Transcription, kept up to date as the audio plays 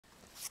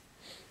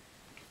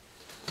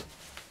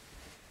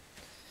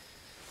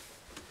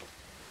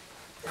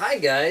Hi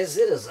guys,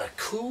 it is a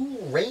cool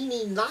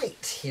rainy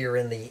night here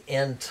in the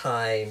end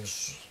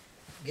times.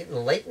 Getting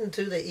late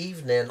into the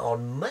evening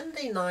on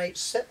Monday night,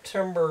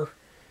 September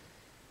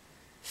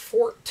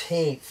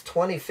 14th,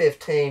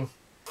 2015.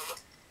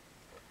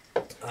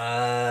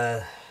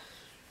 And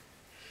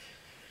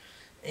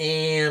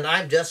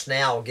I'm just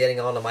now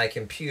getting onto my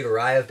computer.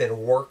 I have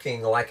been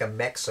working like a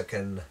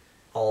Mexican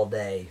all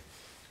day.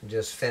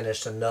 Just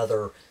finished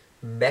another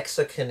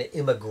Mexican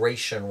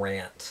immigration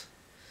rant.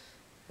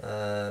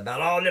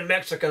 About all the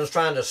Mexicans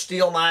trying to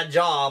steal my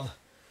job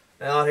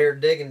out here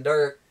digging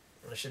dirt.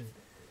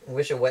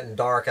 Wish it wasn't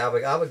dark. I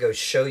would go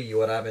show you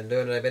what I've been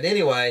doing today. But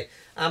anyway,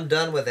 I'm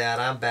done with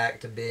that. I'm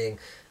back to being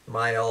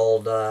my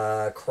old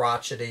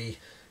crotchety,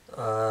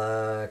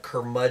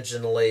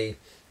 curmudgeonly,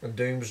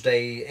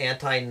 doomsday,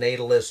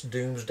 anti-natalist,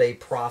 doomsday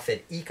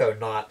prophet,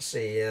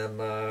 eco-Nazi.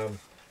 And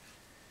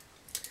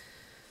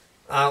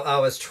I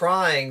was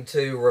trying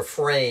to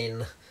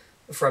refrain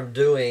from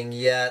doing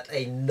yet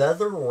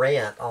another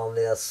rant on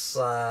this,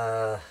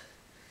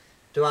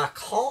 do I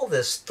call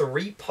this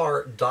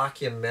three-part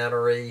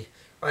documentary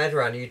right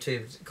here on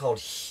YouTube called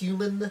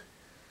Human,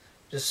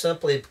 just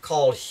simply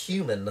called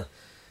Human,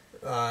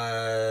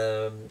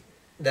 that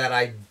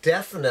I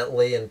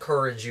definitely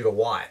encourage you to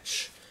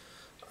watch.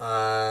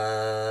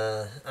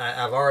 I've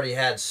already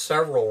had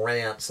several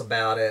rants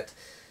about it,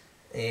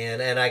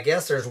 and I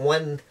guess there's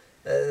one,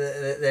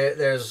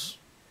 there's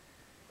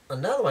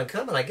another one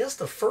coming. I guess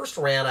the first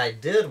rant I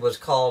did was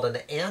called an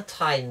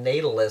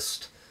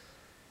anti-natalist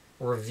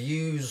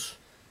reviews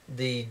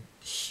the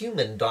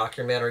Human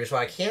documentary, so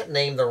I can't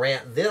name the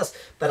rant this,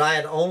 but I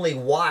had only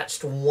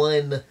watched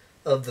one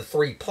of the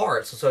three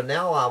parts. So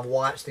now I've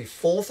watched the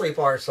full three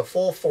parts, the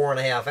full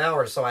 4.5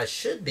 hours, so I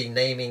should be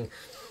naming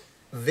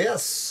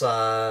this,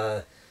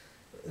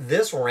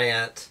 this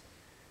rant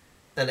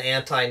an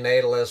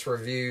anti-natalist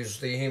reviews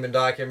the Human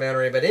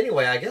documentary. But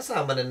anyway, I guess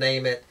I'm going to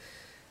name it,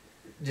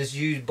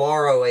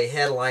 borrow a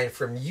headline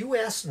from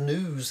U.S.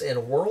 News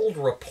and World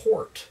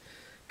Report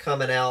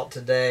coming out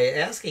today,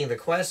 asking the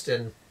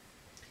question,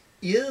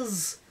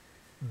 is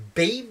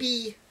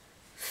baby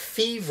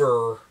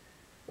fever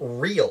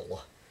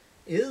real?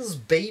 Is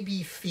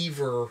baby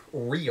fever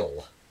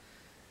real?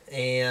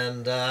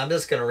 And I'm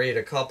just going to read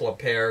a couple of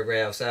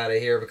paragraphs out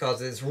of here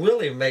because it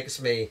really makes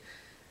me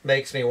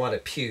want to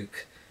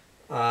puke,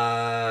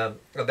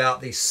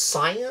 about the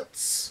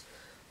science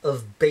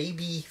of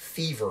baby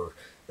fever.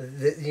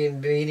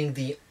 Meaning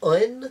the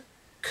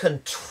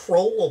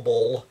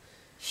uncontrollable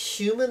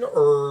human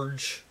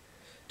urge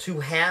to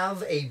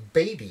have a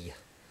baby.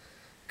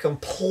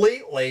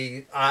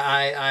 Completely,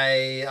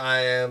 I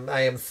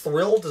am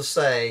thrilled to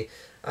say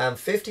I'm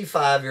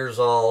 55 years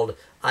old.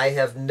 I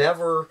have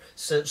never,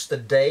 since the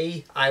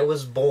day I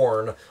was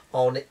born,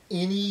 on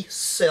any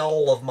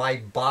cell of my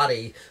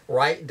body,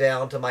 right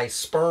down to my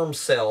sperm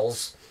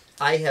cells,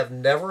 I have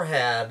never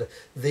had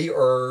the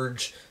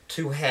urge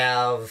to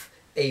have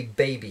a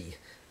baby.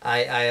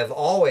 I have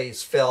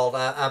always felt,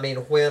 I mean,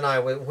 when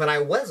I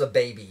was a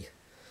baby,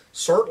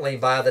 certainly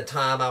by the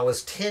time I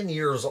was 10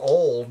 years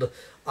old,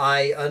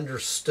 I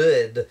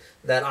understood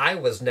that I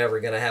was never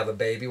going to have a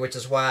baby, which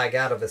is why I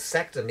got a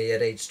vasectomy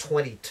at age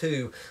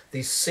 22.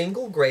 The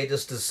single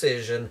greatest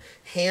decision,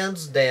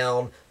 hands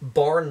down,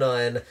 bar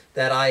none,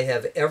 that I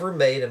have ever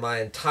made in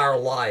my entire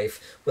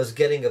life was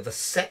getting a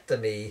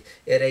vasectomy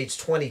at age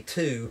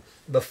 22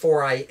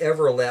 before I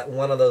ever let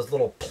one of those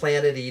little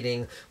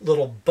planet-eating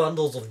little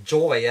bundles of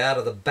joy out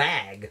of the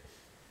bag.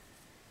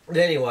 But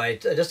anyway,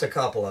 just a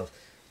couple of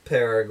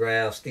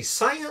paragraphs. The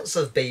science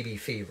of baby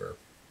fever.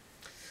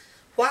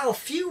 While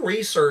few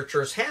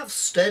researchers have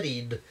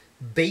studied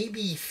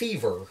baby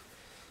fever,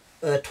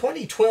 a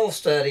 2012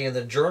 study in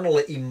the journal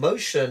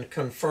Emotion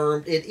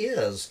confirmed it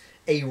is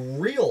a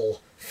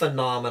real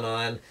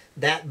phenomenon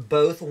that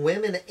both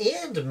women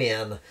and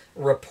men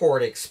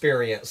report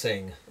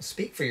experiencing.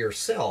 Speak for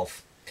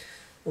yourself.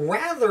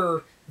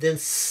 Rather than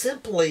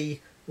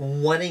simply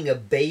wanting a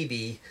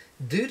baby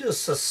due to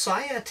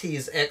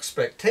society's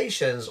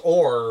expectations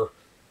or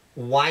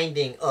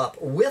winding up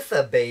with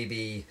a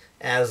baby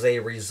as a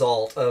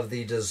result of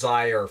the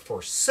desire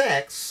for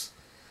sex.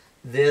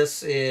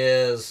 This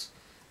is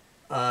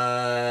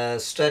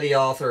study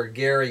author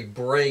Gary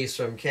Brace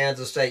from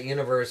Kansas State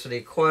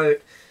University.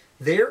 Quote,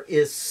 there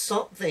is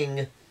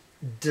something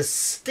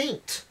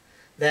distinct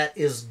that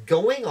is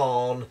going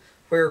on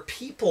where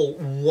people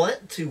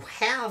want to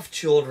have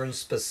children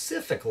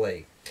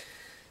specifically.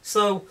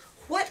 So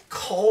what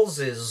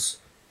causes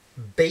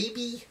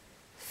baby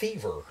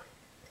fever?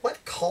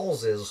 What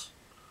causes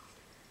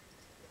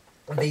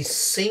the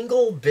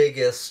single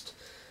biggest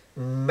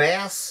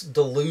mass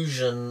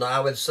delusion, I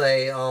would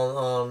say,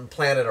 on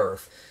planet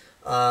Earth?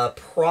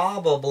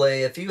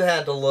 Probably, if you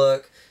had to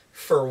look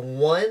for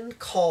one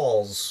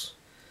cause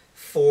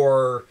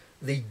for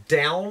the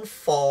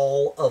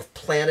downfall of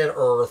planet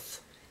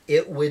Earth,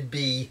 it would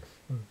be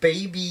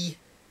baby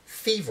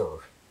fever.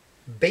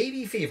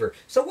 Baby fever.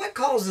 So what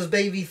causes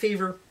baby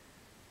fever?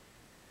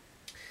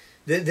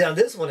 Now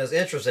this one is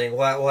interesting.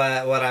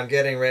 What I'm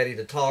getting ready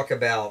to talk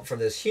about from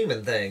this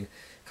human thing,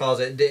 because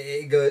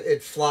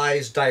it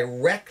flies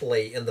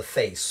directly in the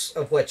face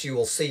of what you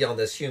will see on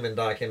this human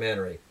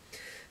documentary.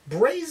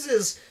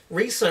 Braze's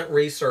recent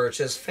research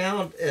has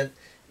found that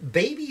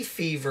baby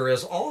fever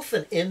is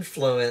often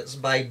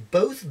influenced by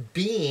both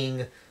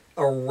being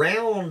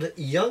around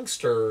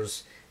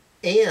youngsters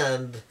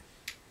and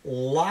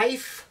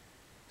life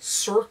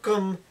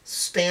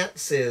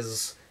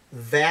circumstances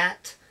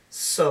that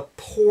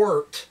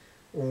support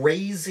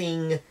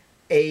raising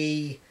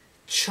a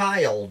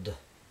child.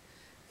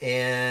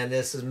 And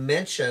this is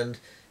mentioned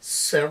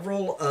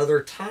several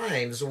other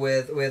times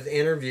with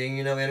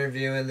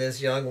interviewing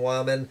this young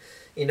woman.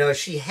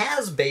 She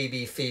has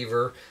baby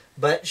fever,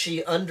 but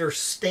she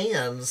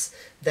understands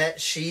that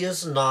she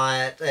is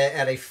not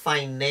at a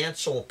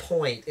financial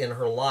point in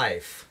her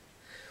life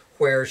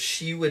where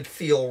she would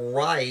feel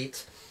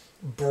right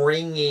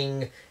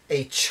bringing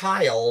a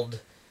child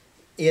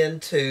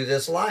into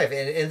this life.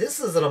 And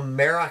this is an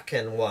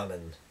American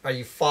woman. Are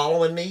you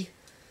following me?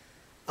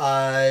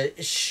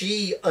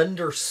 She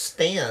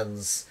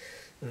understands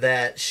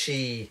that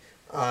she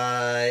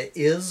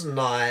is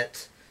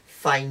not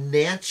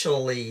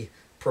financially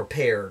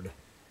prepared.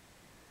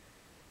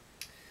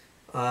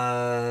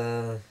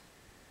 And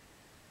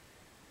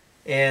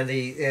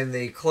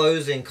the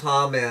closing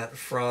comment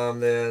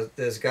from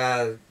this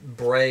guy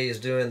Braze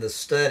doing the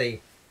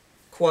study,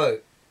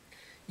 quote,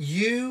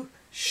 "You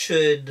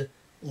should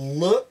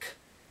look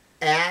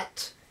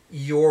at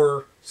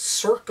your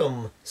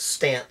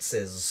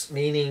circumstances,"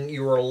 meaning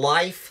your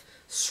life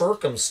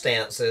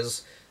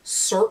circumstances,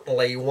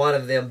 certainly one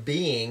of them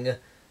being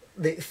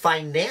the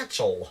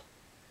financial.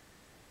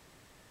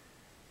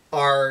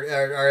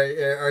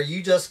 Are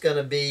you just going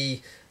to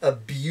be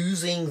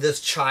abusing this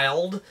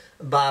child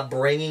by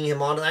bringing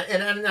him on?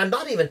 And I'm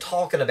not even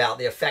talking about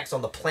the effects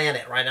on the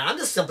planet right now. I'm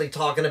just simply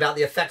talking about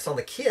the effects on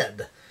the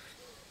kid.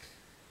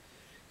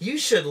 You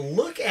should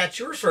look at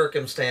your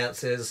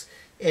circumstances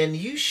and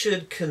you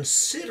should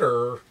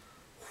consider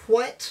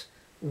what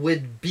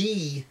would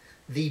be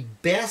the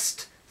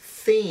best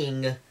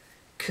thing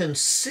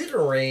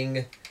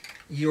considering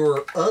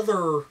your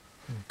other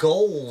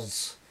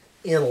goals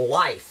in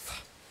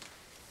life.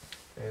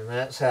 And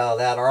that's how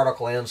that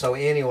article ends. So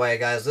anyway,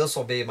 guys, this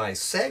will be my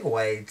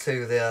segue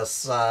to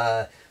this,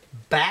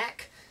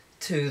 back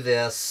to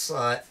this,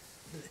 I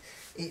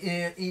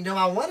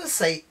want to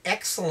say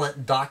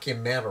excellent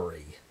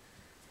documentary.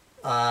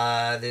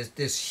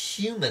 This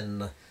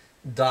human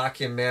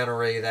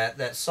documentary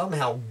that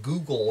somehow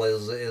Google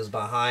is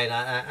behind.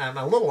 I'm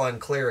a little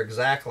unclear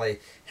exactly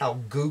how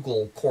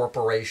Google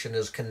Corporation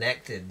is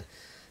connected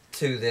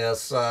to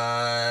this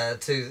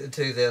to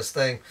this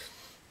thing.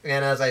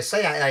 And as I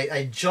say,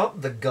 I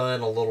jumped the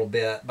gun a little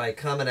bit by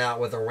coming out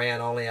with a rant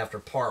only after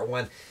part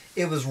 1.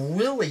 It was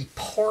really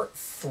part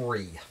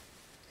 3.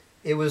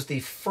 It was the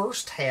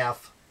first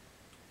half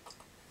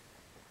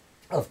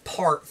of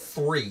part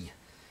 3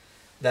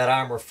 that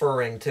I'm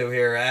referring to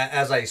here.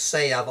 As I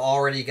say, I've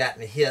already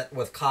gotten hit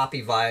with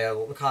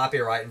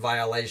copyright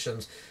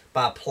violations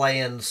by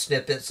playing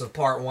snippets of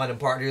part 1 and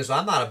part 2, so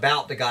I'm not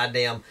about to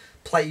goddamn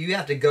play. You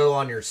have to go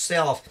on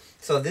yourself.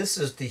 So this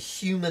is the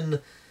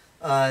human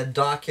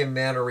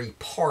documentary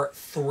part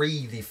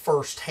 3, the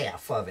first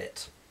half of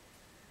it.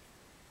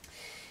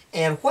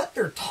 And what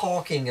they're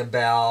talking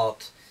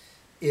about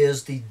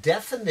is the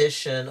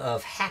definition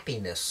of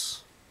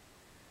happiness.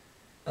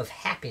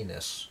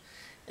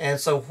 And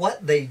so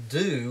what they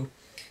do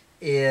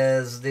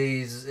is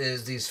these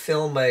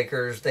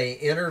filmmakers, they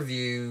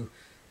interview,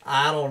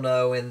 I don't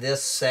know, in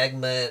this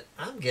segment,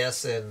 I'm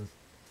guessing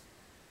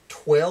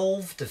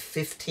 12 to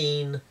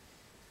 15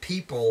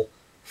 people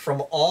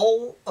from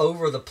all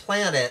over the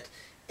planet,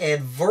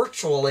 and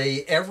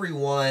virtually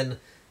everyone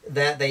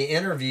that they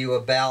interview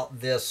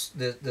about this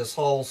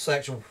whole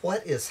section,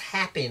 what is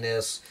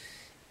happiness,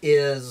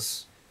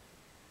 is...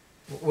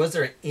 Was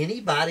there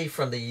anybody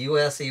from the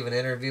U.S. even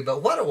interviewed?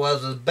 But what it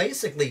was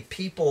basically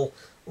people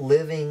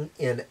living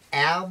in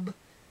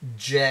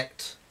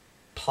abject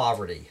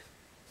poverty.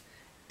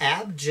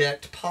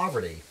 Abject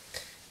poverty.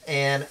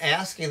 And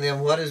asking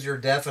them, what is your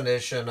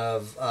definition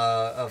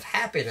of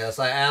happiness?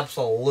 I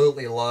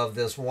absolutely love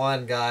this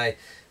one guy,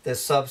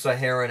 this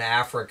sub-Saharan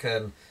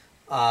African.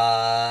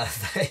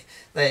 They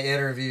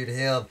interviewed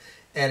him,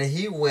 and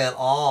he went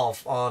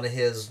off on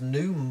his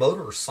new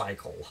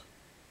motorcycle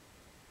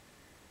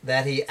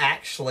that he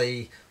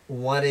actually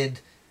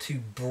wanted to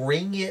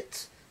bring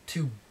it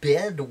to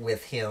bed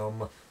with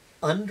him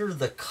under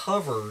the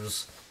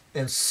covers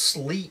and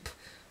sleep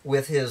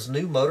with his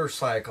new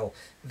motorcycle,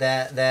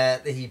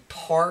 that he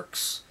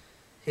parks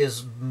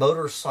his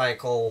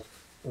motorcycle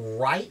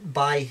right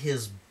by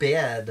his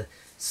bed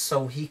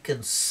so he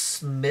can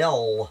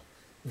smell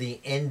the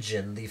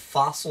engine, the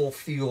fossil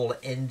fuel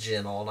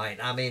engine all night.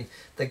 I mean,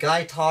 the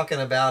guy talking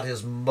about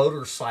his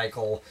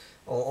motorcycle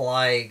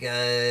like,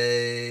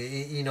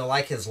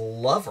 like his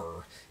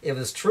lover. It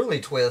was truly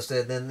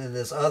twisted. And then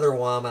this other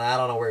woman, I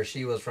don't know where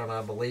she was from,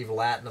 I believe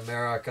Latin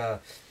America,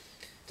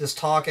 just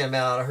talking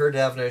about her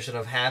definition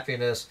of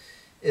happiness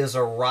is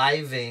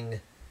arriving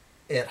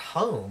at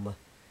home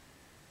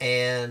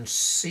and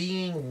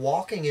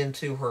walking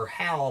into her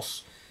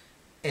house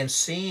and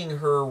seeing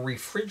her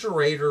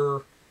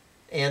refrigerator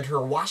and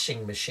her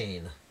washing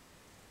machine.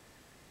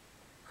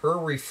 Her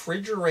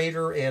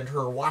refrigerator and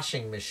her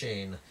washing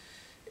machine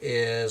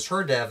is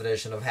her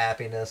definition of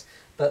happiness.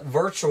 But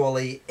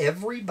virtually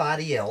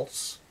everybody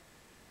else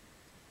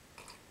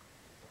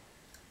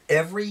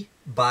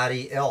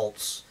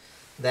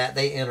that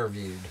they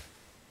interviewed,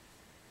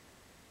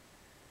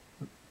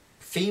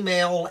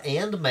 female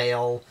and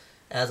male,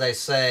 as I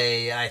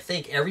say, I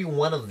think every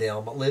one of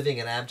them living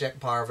in abject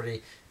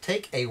poverty,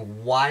 take a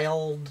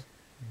wild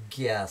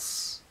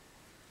guess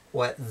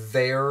what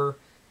their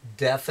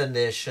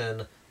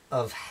definition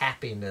of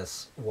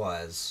happiness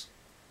was.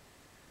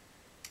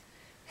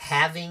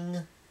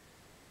 Having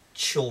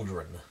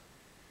children.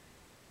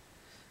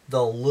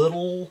 The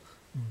little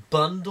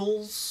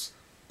bundles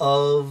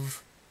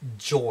of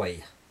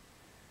joy.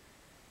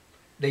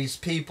 These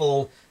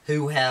people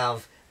who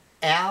have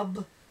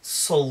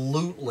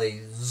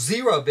absolutely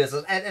zero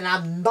business, and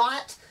I'm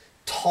not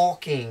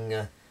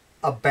talking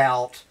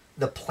about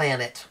the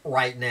planet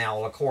right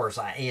now, of course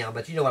I am,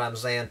 but you know what I'm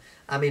saying.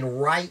 I mean,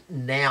 right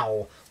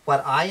now,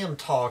 what I am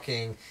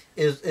talking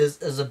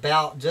is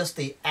about just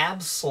the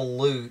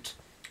absolute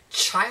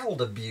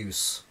child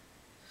abuse.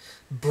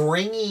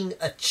 Bringing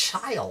a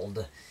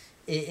child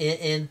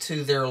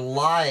into their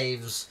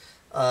lives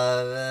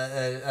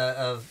that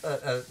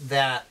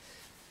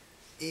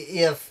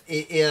if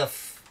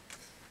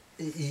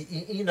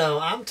you know,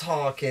 I'm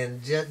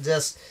talking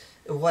just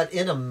what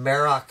in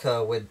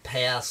America would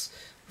pass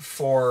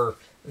for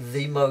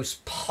the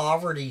most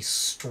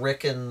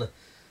poverty-stricken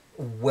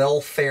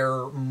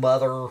welfare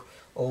mother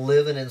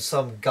living in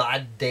some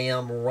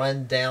goddamn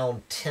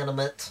run-down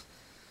tenement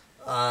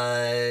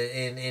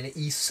in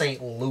East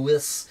St.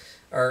 Louis,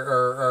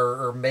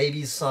 or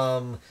maybe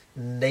some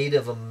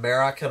Native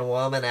American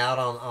woman out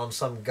on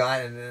some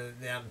guy in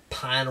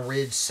Pine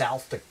Ridge,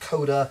 South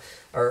Dakota,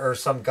 or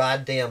some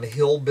goddamn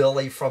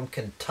hillbilly from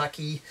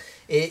Kentucky.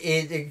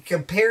 It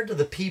compared to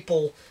the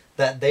people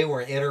that they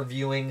were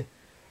interviewing,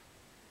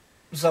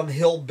 some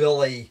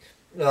hillbilly,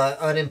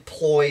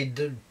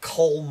 unemployed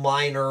coal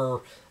miner,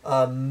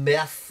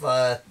 meth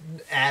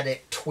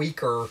addict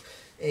tweaker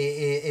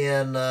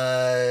in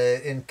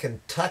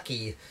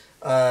Kentucky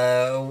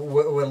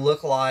would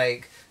look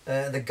like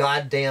the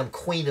goddamn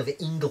Queen of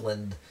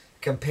England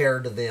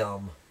compared to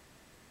them.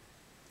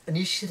 And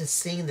you should have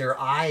seen their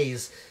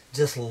eyes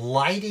just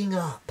lighting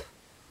up.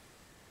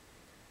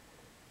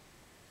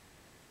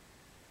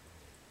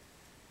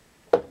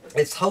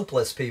 It's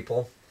hopeless,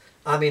 people.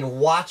 I mean,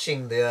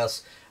 watching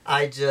this,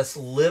 I just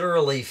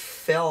literally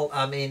felt,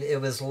 I mean, it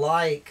was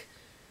like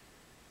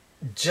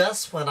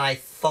just when I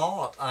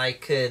thought I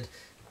could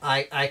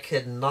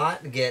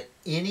not get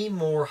any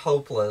more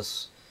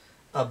hopeless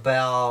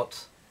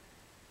about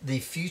the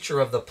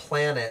future of the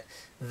planet,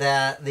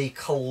 that the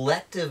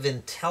collective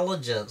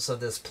intelligence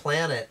of this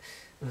planet,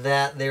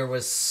 that there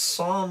was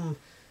some,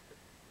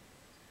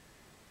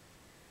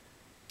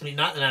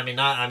 it's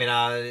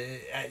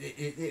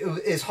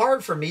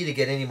hard for me to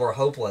get any more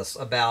hopeless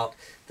about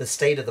the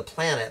state of the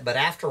planet, but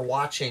after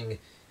watching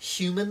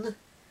Human,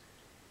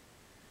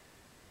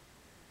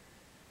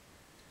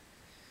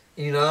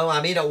 you know,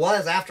 I mean, it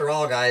was, after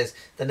all, guys,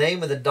 the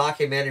name of the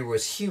documentary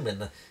was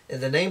Human. And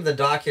the name of the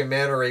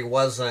documentary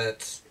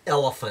wasn't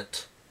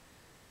Elephant.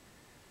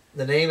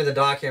 The name of the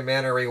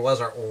documentary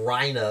wasn't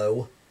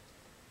Rhino.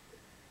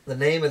 The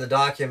name of the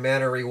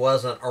documentary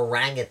wasn't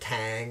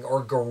orangutan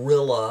or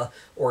gorilla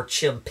or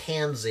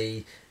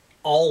chimpanzee,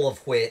 all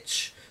of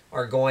which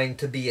are going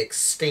to be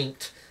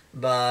extinct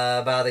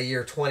by the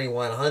year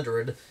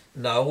 2100.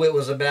 No, it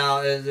was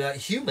about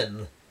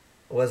Human.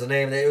 Was the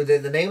name.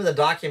 The name of the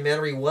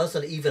documentary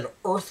wasn't even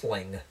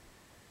Earthling,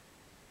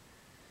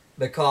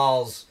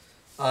 because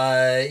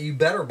you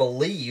better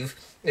believe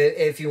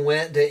if you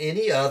went to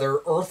any other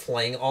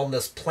Earthling on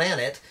this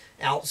planet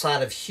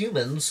outside of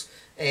humans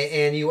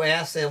and you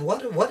asked them,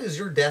 what is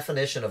your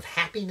definition of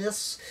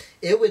happiness,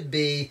 it would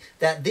be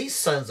that these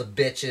sons of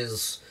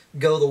bitches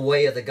go the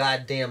way of the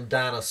goddamn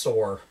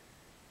dinosaur.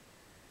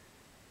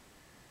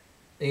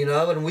 You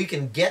know, and we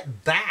can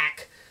get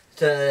back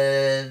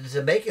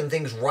to making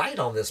things right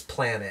on this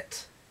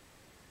planet.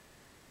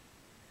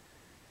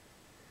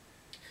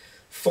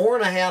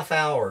 4.5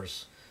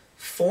 hours.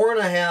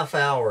 4.5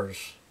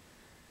 hours.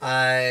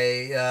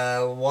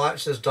 I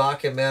watched this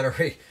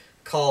documentary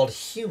called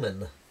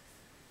Human.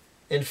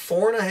 In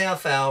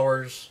 4.5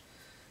 hours,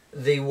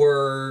 the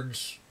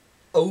words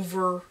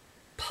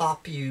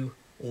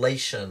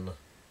overpopulation,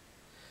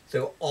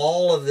 so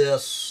all of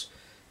this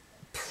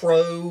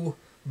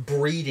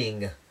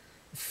pro-breeding,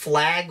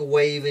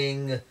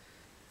 flag-waving,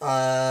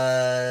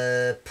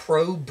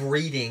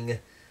 pro-breeding,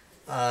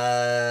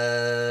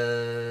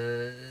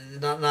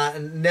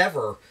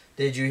 never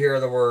did you hear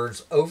the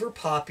words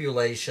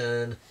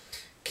overpopulation,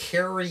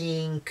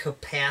 carrying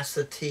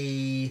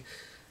capacity,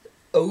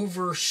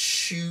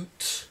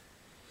 overshoot,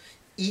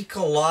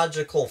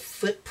 ecological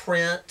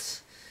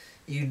footprint.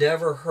 You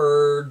never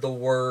heard the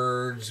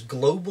words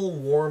global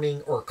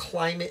warming or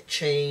climate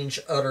change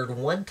uttered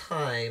one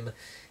time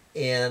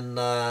in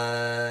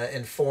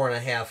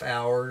 4.5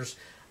 hours.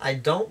 I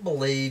don't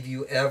believe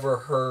you ever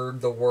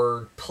heard the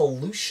word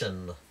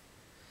pollution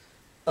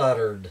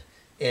uttered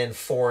in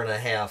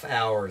 4.5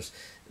 hours.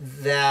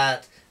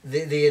 That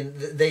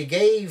they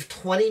gave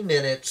 20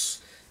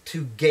 minutes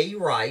to gay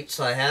rights.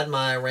 I had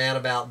my rant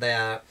about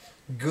that.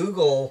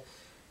 Google,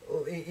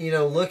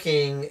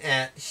 looking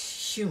at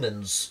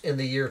humans in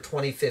the year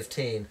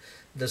 2015,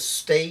 the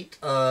state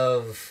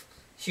of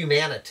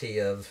humanity,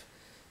 of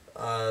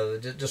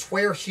just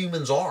where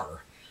humans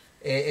are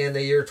in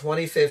the year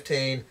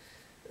 2015,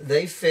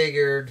 they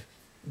figured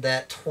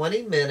that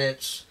 20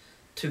 minutes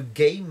to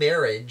gay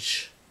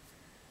marriage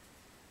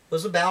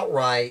was about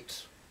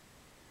right.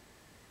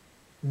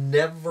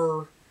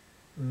 Never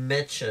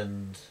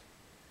mentioned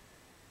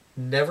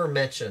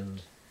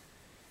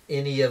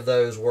any of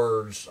those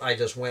words I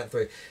just went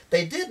through.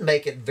 They did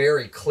make it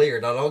very clear.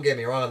 Now, don't get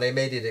me wrong. They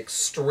made it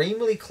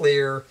extremely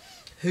clear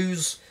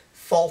whose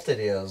fault it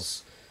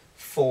is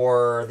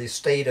for the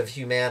state of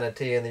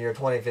humanity in the year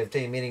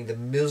 2015, meaning the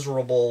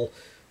miserable,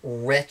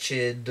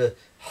 wretched,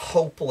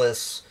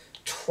 hopeless,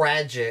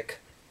 tragic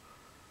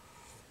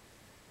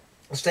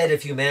state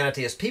of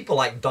humanity is people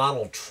like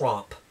Donald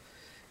Trump.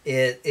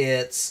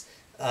 It's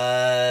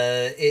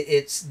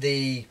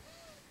the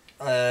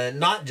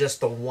not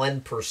just the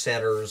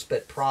 1%ers,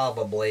 but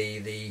probably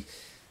the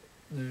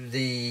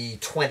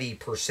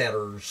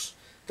 20%ers.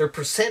 Their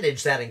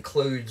percentage that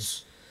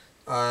includes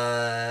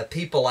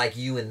people like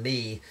you and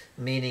me,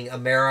 meaning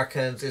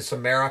Americans. It's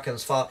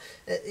Americans' fault.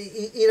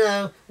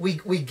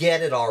 We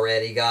get it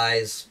already,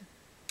 guys.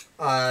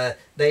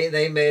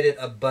 They made it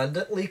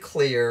abundantly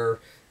clear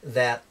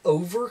that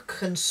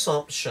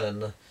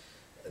overconsumption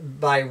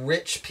by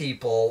rich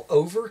people,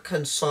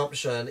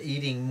 overconsumption,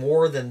 eating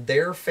more than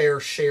their fair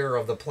share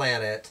of the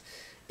planet,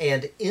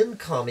 and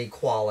income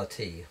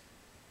equality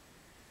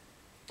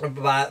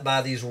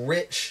by these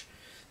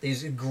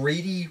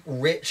greedy,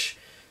 rich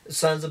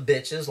sons of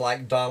bitches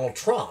like Donald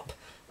Trump.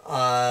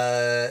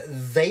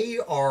 They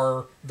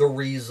are the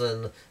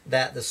reason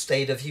that the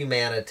state of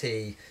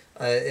humanity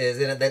is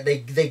in it. That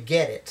they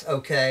get it,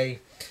 okay?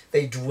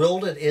 They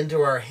drilled it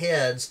into our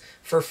heads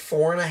for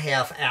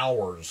 4.5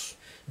 hours.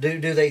 Do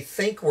they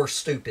think we're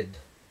stupid?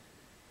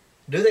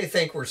 Do they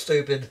think we're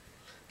stupid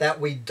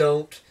that we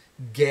don't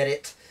get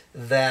it?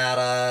 That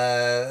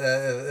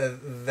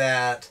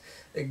that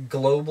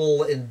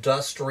global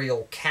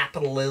industrial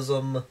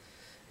capitalism,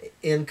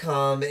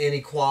 income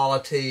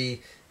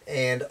inequality,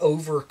 and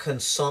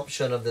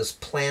overconsumption of this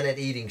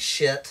planet-eating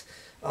shit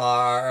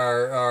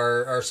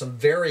are some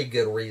very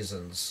good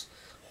reasons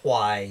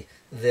why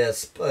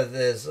this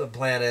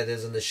planet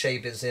is in the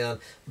shape it's in.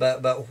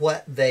 But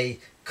what they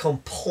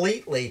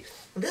completely,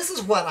 this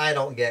is what I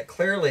don't get.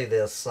 Clearly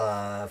this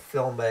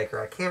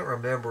filmmaker, I can't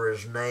remember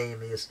his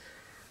name, he's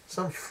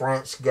some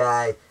French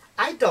guy.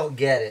 I don't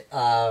get it.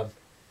 The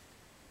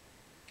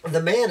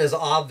man is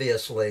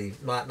obviously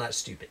not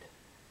stupid.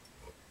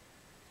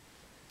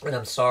 And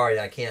I'm sorry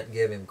I can't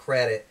give him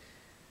credit.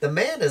 The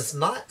man is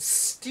not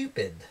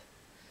stupid.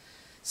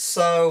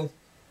 So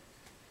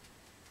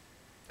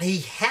he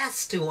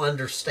has to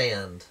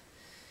understand.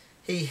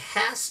 He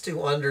has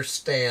to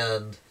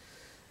understand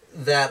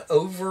that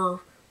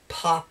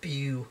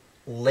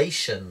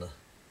overpopulation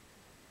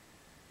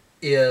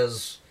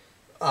is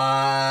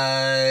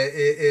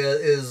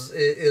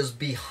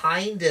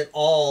behind it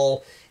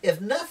all.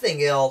 If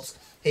nothing else,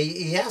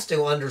 he has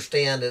to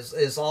understand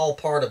it's all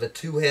part of a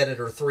two-headed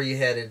or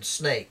three-headed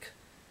snake.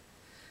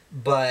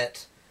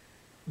 But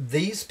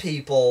these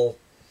people,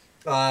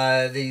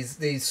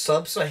 these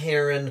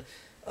sub-Saharan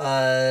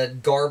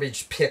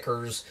garbage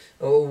pickers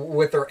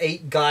with their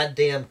 8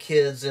 goddamn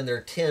kids in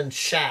their tin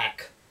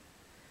shack,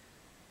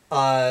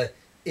 it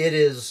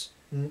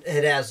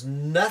has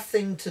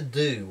nothing to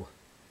do,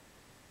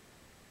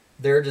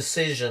 their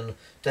decision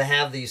to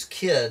have these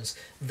kids.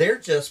 They're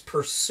just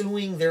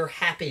pursuing their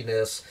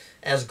happiness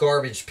as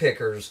garbage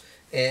pickers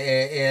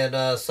in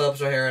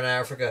sub-Saharan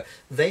Africa.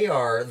 They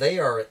are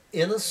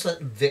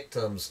innocent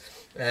victims.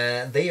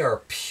 They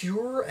are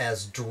pure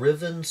as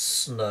driven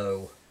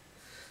snow.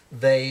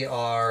 They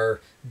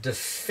are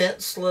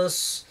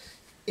defenseless,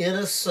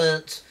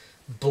 innocent,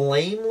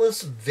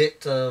 blameless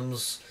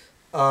victims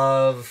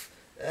of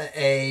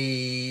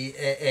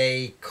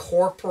a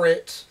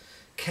corporate,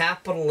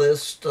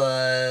 capitalist,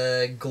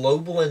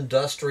 global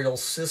industrial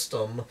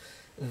system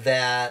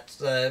that,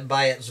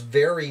 by its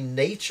very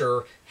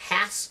nature,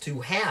 has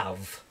to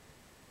have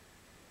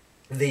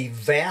the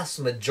vast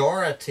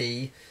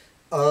majority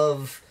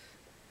of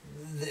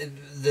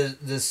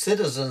the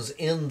citizens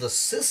in the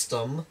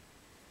system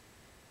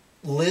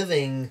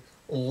living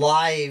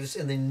lives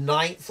in the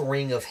 9th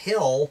ring of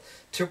hell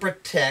to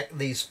protect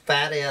these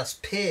fat-ass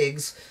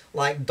pigs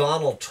like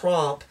Donald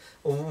Trump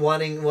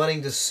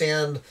wanting to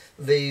send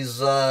these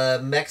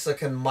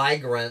Mexican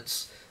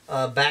migrants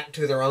back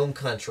to their own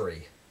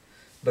country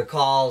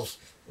because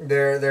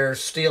they're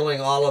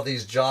stealing all of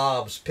these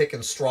jobs,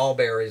 picking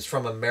strawberries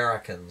from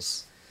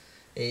Americans.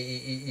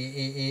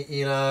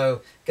 You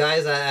know,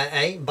 guys, I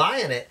ain't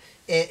buying it,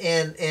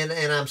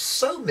 and I'm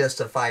so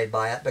mystified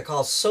by it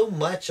because so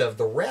much of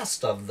the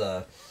rest of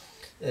the,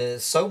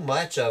 so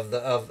much of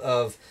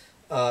the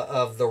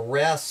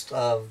rest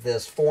of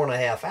this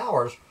 4.5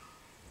 hours.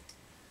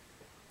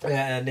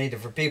 And I need to,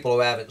 for people who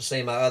haven't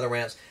seen my other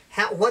rants,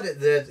 what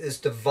it is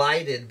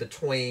divided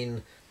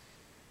between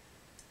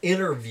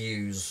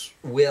interviews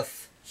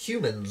with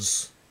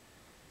humans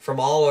from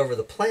all over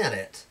the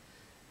planet,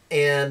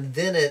 and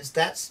then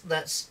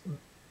that's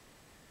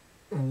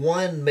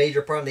one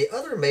major part. And the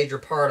other major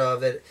part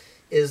of it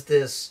is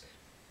this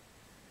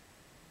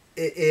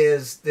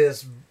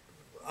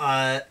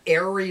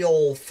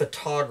aerial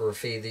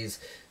photography,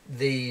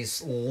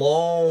 these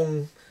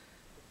long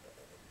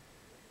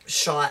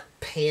shot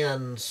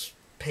pan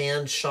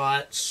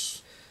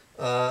shots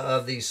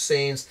of these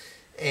scenes,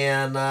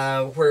 and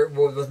where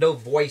with no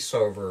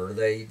voiceover,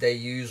 they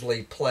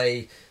usually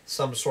play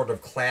some sort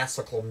of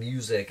classical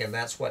music, and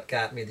that's what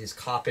got me these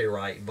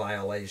copyright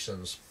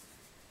violations.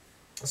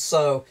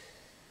 So,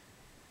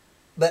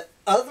 but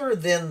other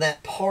than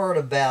that part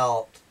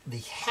about the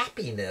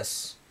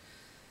happiness,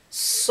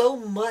 so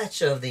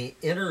much of the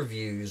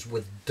interviews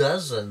with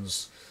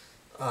dozens,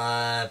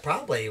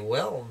 probably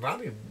well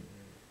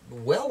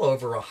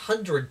over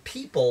 100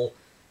 people,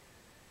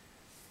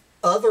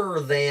 other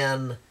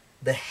than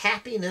the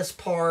happiness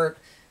part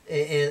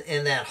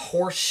and that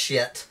horse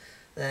shit,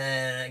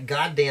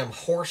 goddamn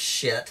horse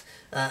shit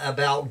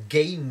about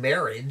gay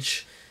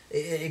marriage,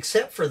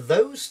 except for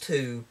those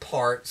two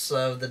parts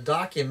of the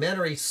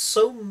documentary,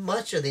 so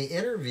much of the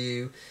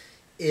interview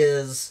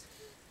is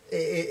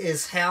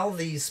how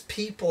these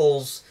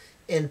people's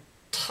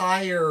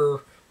entire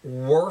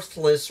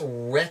worthless,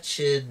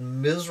 wretched,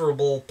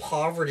 miserable,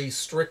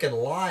 poverty-stricken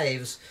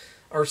lives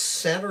are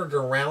centered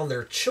around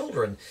their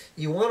children.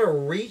 You want to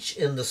reach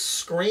in the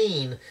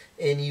screen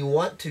and you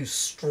want to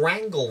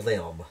strangle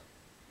them.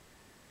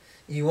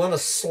 You want to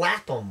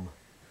slap them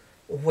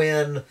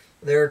when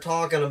they're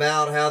talking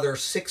about how their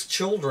 6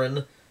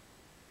 children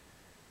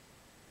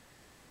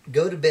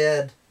go to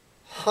bed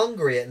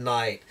hungry at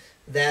night,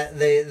 that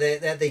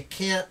they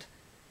can't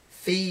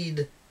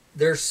feed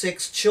their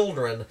 6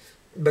 children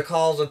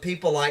because of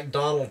people like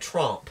Donald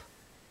Trump.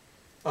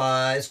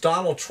 It's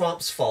Donald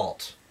Trump's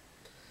fault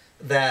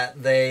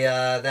that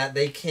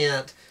they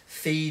can't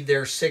feed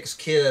their 6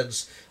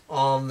 kids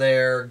on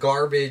their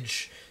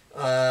garbage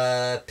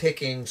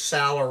picking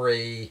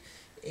salary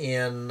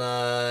in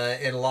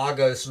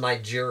Lagos,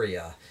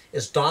 Nigeria.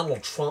 It's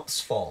Donald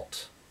Trump's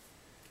fault.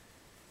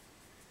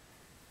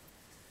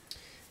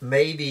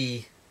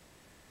 Maybe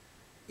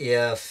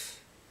even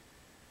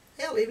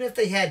if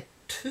they had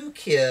 2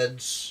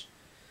 kids,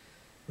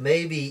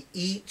 maybe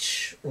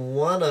each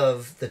one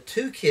of the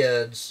 2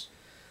 kids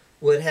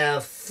would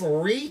have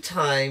 3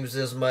 times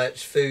as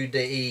much food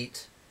to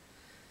eat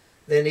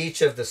than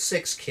each of the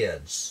 6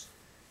 kids.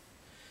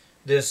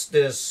 This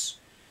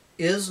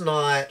is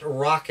not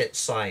rocket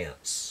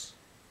science.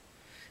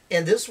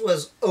 And this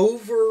was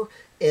over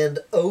and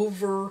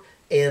over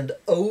and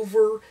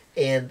over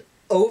and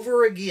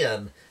over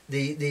again.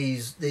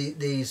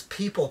 These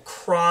people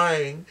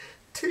crying,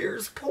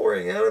 tears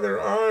pouring out of their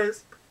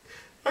eyes.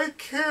 I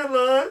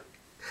cannot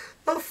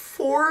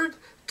afford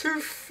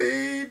to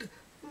feed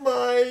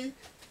my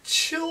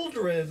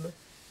children.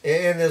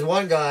 And there's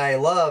one guy I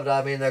loved.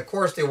 I mean, of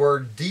course, the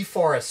word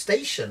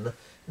deforestation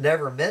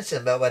never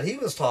mentioned, but what he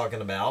was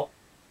talking about,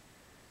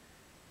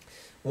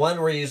 one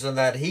reason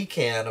that he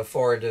can't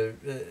afford to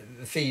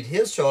feed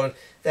his children,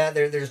 that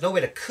there's no way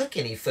to cook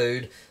any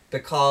food,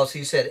 because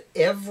he said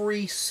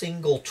every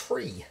single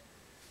tree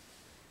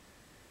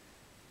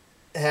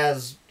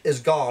is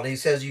gone. He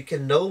says you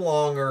can no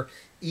longer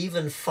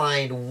even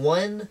find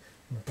one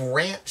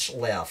branch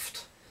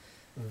left,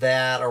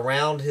 that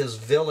around his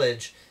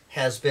village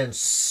has been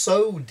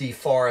so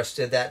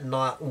deforested that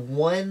not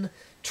one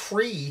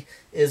tree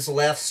is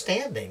left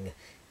standing.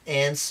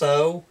 And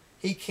so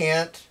he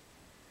can't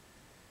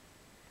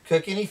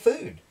cook any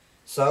food.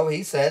 So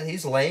he said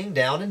he's laying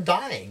down and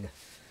dying.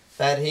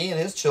 That he and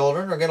his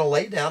children are going to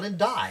lay down and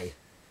die,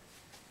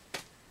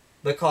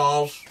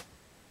 because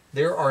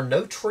there are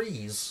no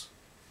trees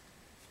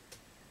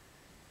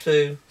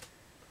to,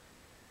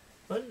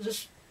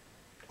 just,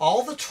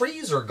 all the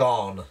trees are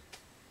gone.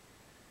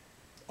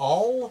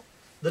 All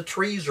the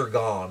trees are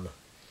gone.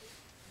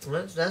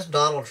 That's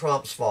Donald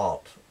Trump's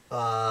fault.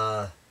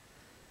 Donald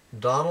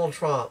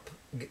Trump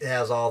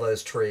has all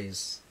those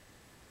trees.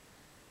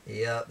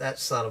 Yeah, that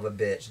son of a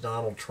bitch,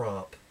 Donald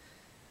Trump.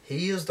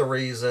 He is the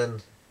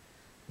reason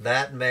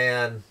that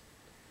man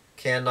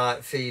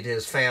cannot feed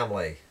his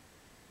family.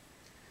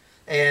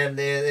 And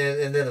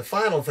then the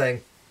final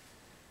thing,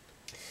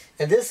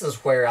 and this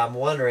is where I'm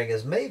wondering,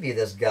 is maybe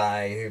this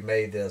guy who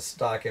made this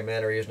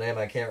documentary, his name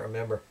I can't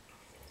remember,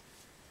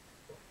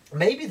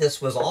 maybe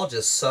this was all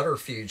just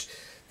subterfuge.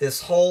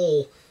 This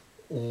whole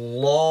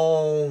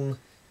long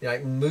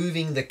like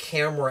moving the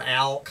camera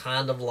out,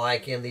 kind of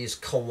like in these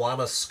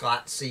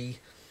Kiwanis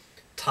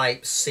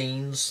type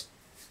scenes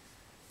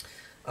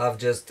of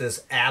just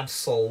this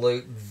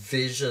absolute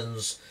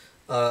visions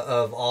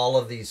of all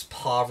of these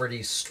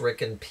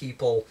poverty-stricken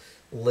people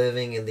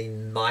living in the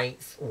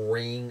ninth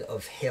ring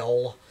of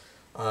hell.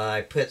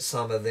 I put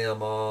some of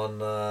them on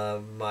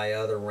my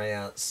other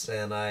rants,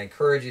 and I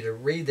encourage you to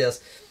read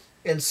this.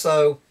 And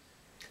so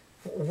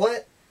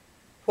what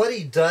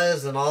he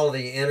does in all of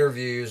the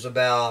interviews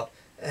about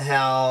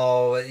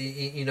how,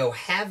 you know,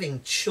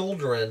 having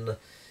children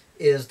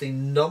is the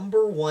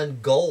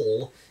 #1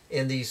 goal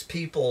in these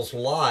people's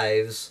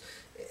lives.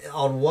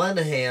 On one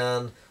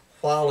hand,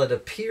 while it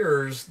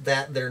appears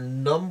that their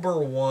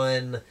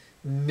 #1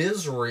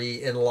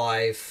 misery in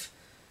life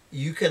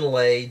you can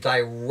lay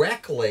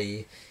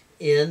directly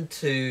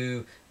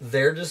into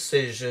their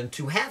decision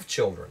to have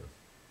children.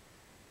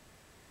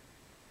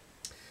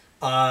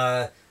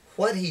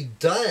 What he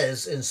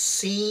does in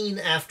scene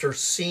after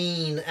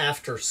scene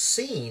after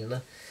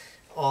scene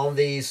on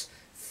these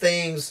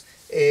things,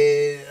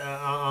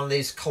 on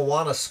these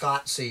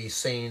Kiwanis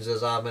scenes,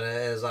 as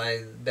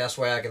I best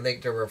way I can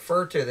think to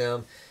refer to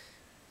them,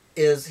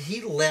 is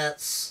he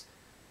lets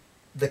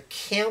the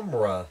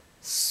camera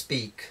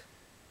speak.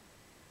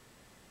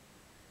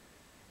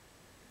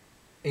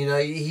 You know,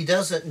 he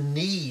doesn't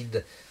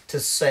need to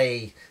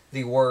say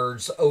the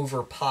words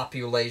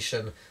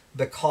overpopulation,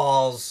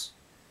 because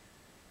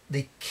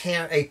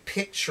a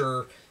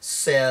picture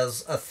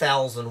says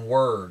 1,000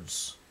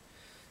 words.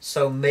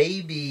 So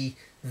maybe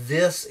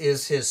this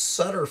is his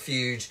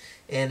subterfuge,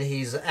 and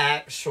he's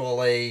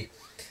actually...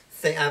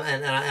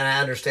 And I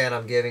understand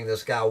I'm giving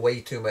this guy way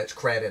too much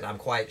credit, I'm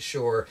quite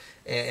sure,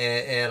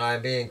 and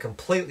I'm being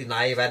completely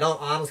naive. I don't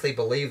honestly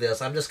believe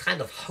this. I'm just kind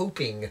of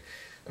hoping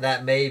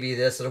that maybe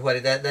this is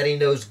what that he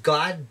knows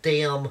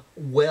goddamn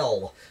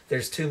well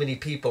there's too many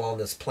people on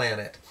this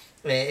planet,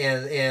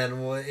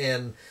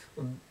 and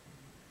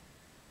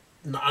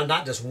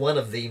not just one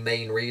of the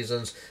main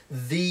reasons,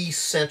 the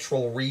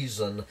central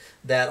reason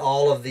that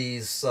all of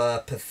these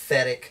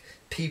pathetic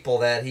people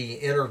that he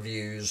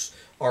interviews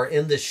are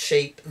in the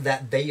shape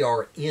that they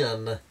are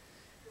in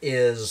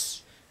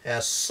has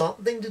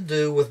something to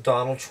do with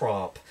Donald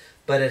Trump,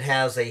 but it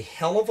has a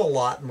hell of a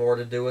lot more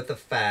to do with the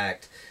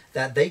fact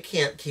that they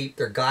can't keep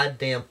their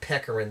goddamn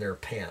pecker in their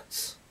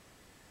pants.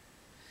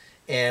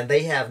 And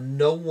they have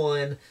no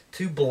one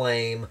to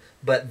blame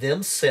but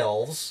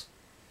themselves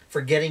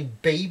for getting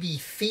baby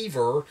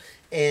fever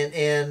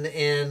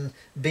and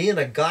being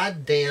a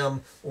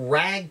goddamn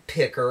rag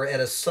picker at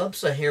a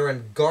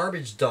sub-Saharan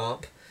garbage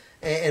dump,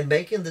 and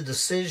making the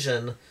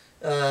decision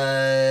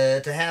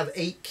to have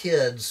 8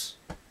 kids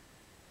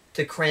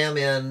to cram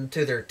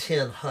into their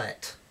tin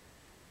hut.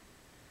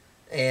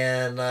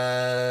 And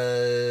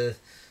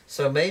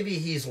so maybe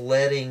he's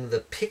letting the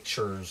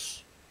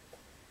pictures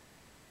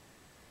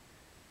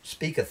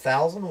speak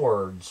 1,000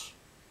 words.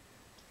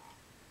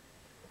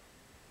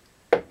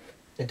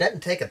 It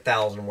doesn't take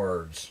 1,000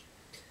 words.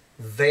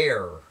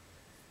 There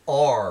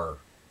are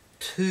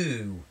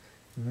too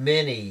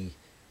many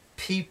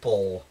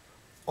people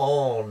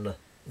on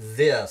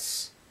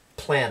this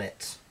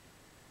planet.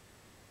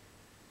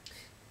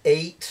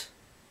 8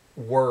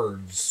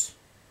 words.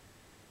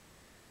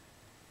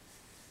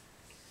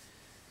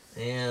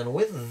 And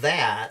with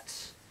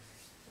that,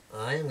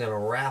 I'm going to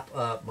wrap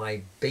up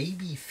my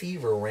baby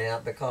fever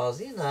rant,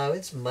 because, you know,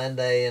 it's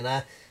Monday, and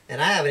I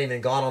haven't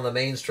even gone on the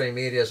mainstream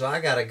media, so I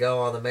got to go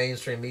on the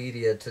mainstream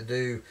media to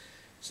do,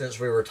 since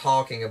we were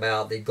talking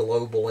about the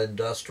global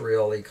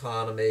industrial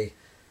economy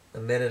a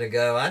minute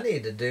ago, I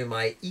need to do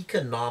my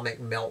economic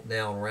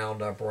meltdown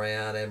roundup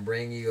rant and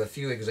bring you a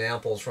few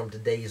examples from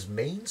today's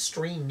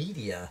mainstream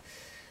media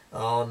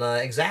on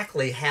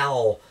exactly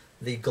how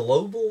the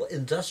global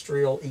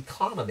industrial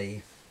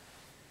economy,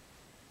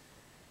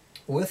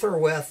 with or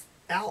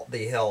without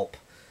the help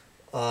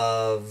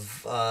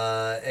of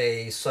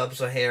a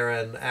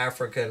sub-Saharan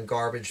African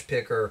garbage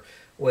picker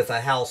with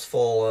a hut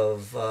full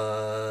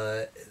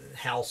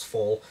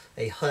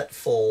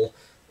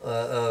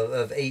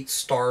of 8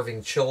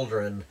 starving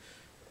children,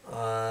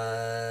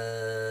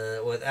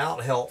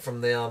 without help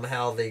from them,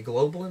 how the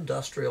global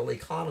industrial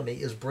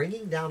economy is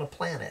bringing down a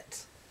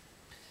planet.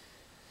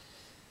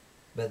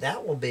 But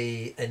that will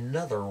be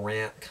another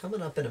rant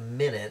coming up in a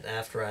minute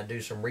after I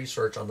do some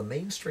research on the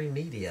mainstream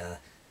media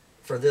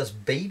for this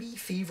baby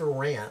fever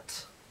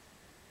rant.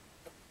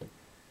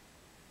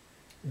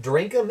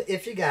 Drink 'em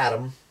if you got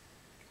 'em.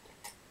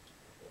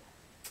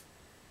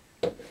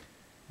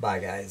 Bye,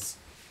 guys.